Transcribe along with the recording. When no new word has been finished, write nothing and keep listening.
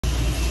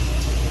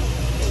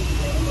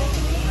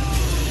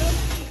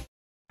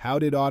How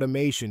did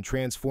automation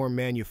transform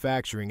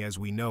manufacturing as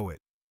we know it?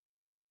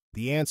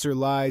 The answer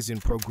lies in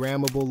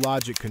Programmable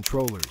Logic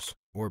Controllers,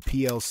 or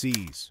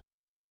PLCs.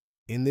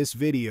 In this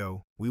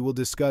video, we will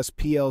discuss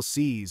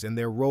PLCs and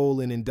their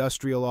role in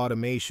industrial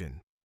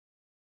automation.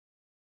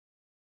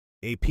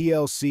 A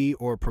PLC,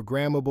 or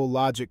Programmable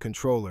Logic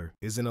Controller,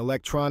 is an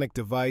electronic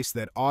device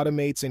that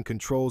automates and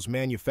controls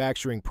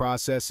manufacturing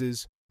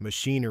processes,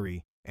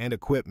 machinery, and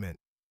equipment.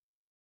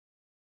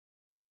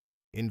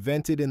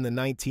 Invented in the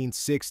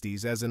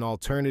 1960s as an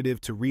alternative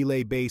to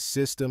relay-based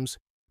systems,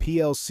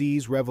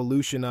 PLCs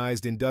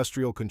revolutionized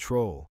industrial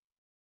control.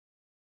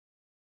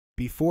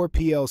 Before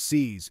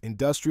PLCs,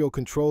 industrial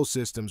control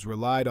systems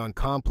relied on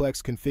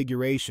complex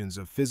configurations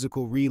of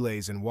physical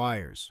relays and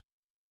wires.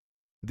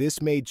 This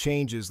made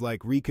changes like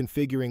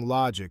reconfiguring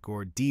logic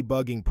or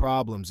debugging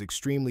problems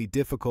extremely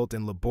difficult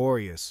and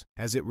laborious,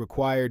 as it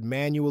required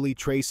manually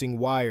tracing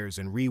wires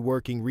and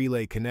reworking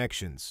relay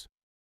connections.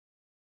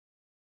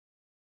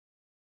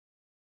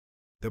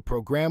 The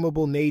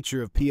programmable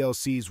nature of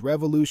PLCs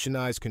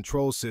revolutionized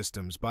control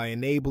systems by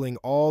enabling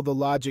all the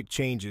logic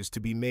changes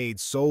to be made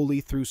solely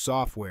through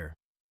software.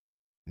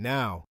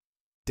 Now,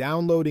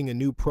 downloading a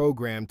new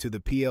program to the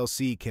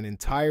PLC can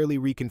entirely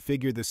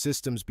reconfigure the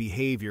system's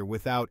behavior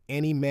without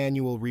any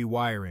manual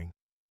rewiring.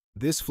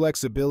 This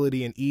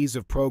flexibility and ease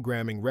of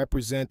programming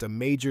represent a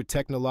major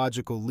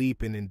technological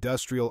leap in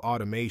industrial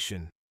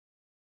automation.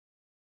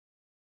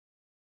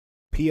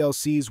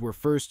 PLCs were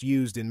first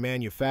used in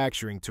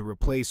manufacturing to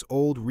replace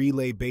old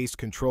relay-based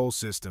control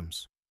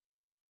systems.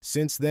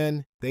 Since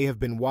then, they have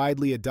been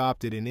widely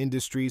adopted in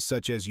industries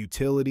such as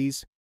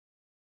utilities,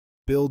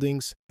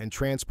 buildings, and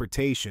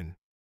transportation,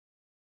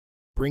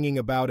 bringing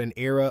about an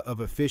era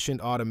of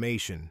efficient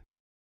automation.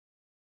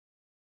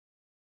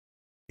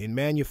 In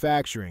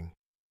manufacturing,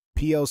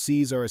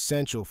 PLCs are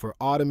essential for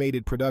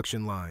automated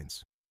production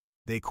lines.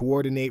 They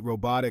coordinate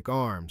robotic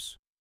arms,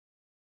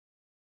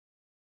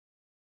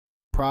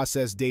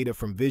 process data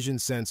from vision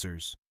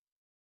sensors,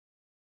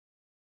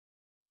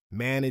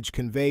 manage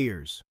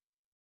conveyors,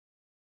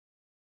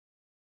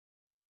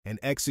 and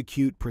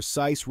execute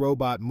precise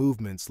robot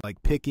movements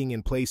like picking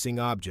and placing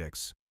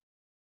objects.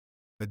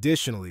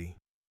 Additionally,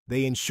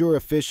 they ensure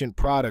efficient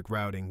product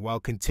routing while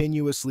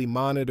continuously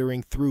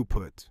monitoring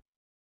throughput.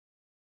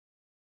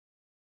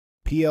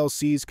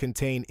 PLCs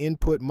contain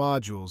input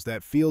modules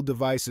that field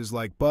devices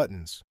like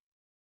buttons,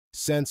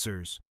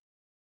 sensors,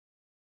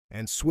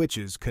 and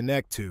switches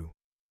connect to.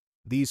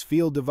 These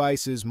field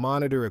devices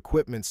monitor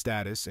equipment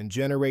status and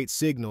generate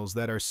signals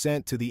that are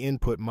sent to the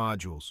input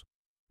modules,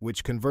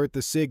 which convert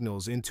the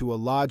signals into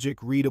a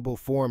logic-readable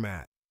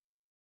format.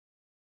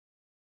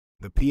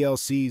 The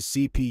PLC's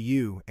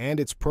CPU and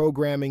its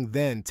programming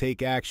then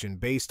take action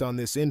based on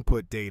this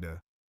input data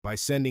by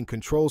sending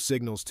control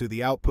signals to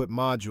the output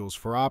modules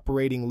for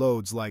operating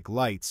loads like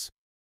lights,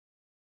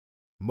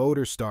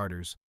 motor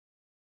starters,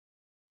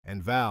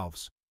 and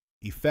valves,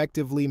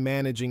 effectively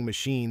managing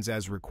machines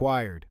as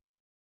required.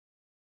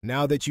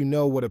 Now that you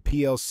know what a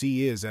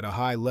PLC is at a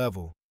high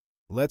level,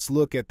 let's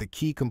look at the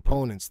key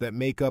components that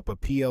make up a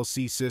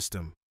PLC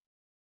system.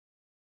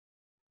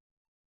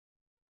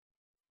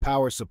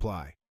 Power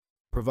supply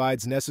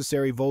provides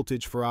necessary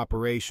voltage for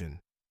operation.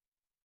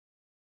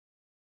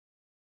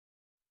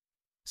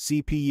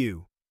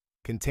 CPU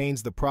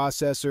contains the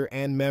processor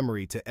and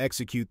memory to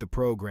execute the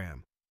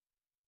program.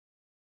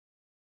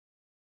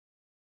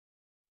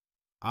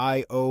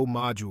 I/O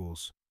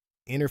modules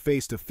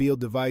interface to field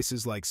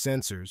devices like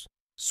sensors,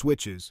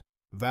 switches,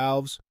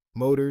 valves,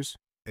 motors,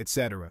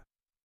 etc.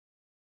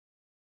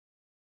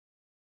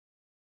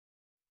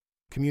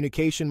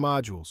 Communication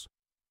modules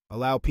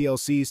allow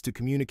PLCs to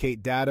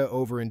communicate data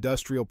over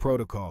industrial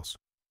protocols.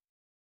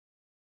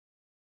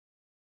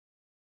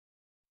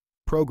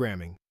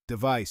 Programming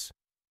device,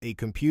 a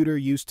computer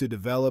used to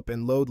develop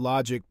and load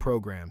logic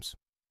programs.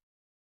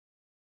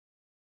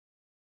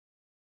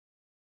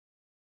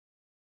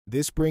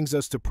 This brings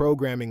us to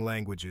programming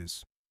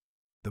languages.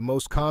 The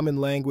most common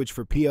language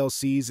for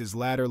PLCs is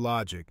ladder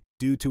logic,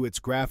 due to its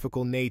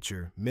graphical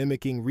nature,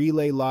 mimicking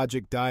relay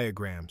logic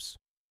diagrams.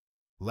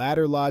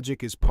 Ladder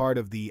logic is part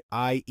of the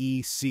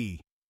IEC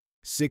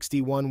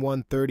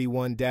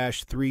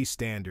 61131-3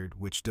 standard,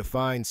 which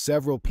defines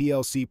several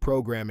PLC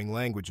programming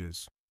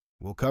languages.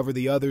 We'll cover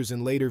the others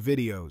in later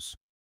videos.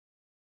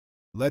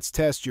 Let's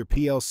test your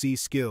PLC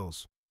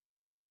skills.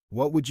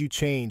 What would you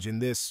change in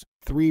this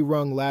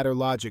 3-rung ladder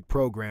logic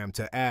program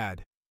to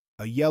add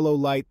a yellow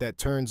light that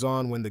turns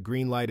on when the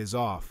green light is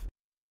off?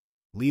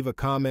 Leave a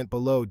comment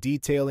below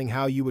detailing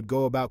how you would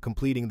go about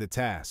completing the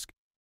task.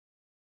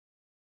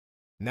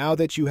 Now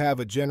that you have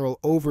a general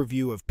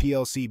overview of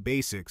PLC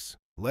basics,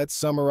 let's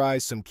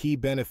summarize some key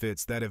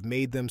benefits that have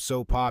made them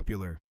so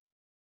popular.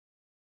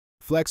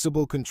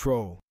 Flexible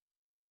control.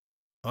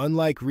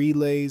 Unlike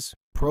relays,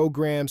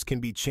 programs can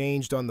be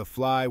changed on the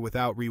fly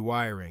without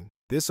rewiring.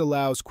 This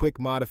allows quick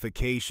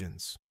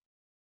modifications.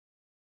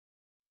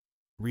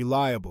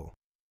 Reliable.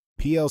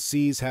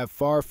 PLCs have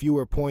far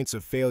fewer points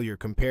of failure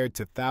compared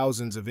to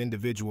thousands of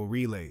individual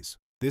relays.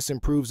 This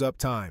improves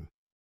uptime.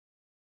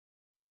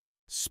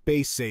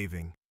 Space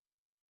saving.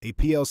 A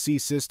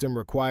PLC system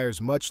requires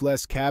much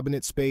less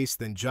cabinet space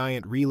than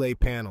giant relay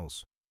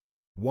panels.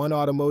 One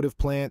automotive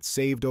plant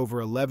saved over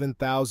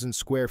 11,000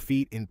 square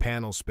feet in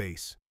panel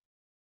space.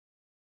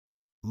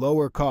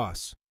 Lower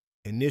costs.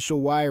 Initial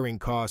wiring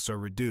costs are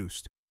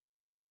reduced.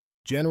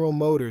 General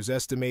Motors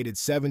estimated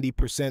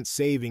 70%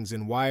 savings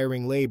in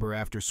wiring labor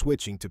after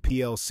switching to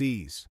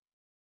PLCs.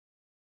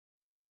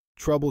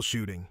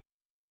 Troubleshooting.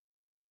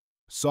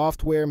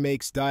 Software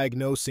makes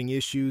diagnosing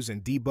issues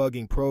and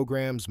debugging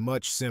programs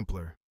much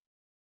simpler.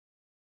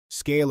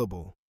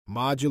 Scalable,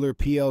 modular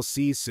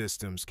PLC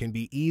systems can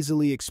be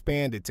easily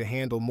expanded to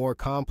handle more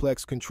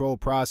complex control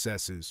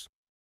processes.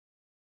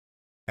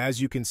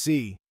 As you can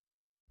see,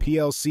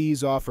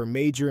 PLCs offer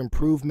major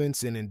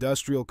improvements in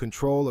industrial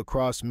control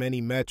across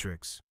many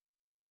metrics.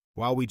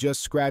 While we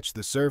just scratched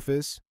the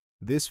surface,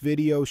 this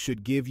video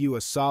should give you a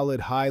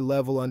solid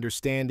high-level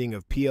understanding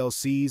of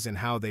PLCs and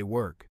how they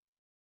work.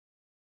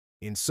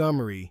 In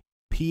summary,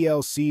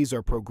 PLCs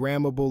are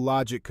programmable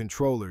logic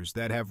controllers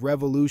that have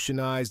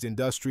revolutionized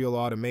industrial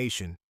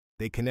automation.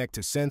 They connect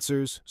to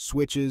sensors,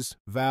 switches,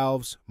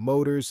 valves,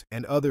 motors,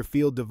 and other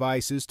field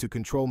devices to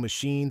control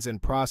machines and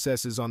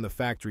processes on the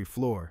factory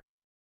floor.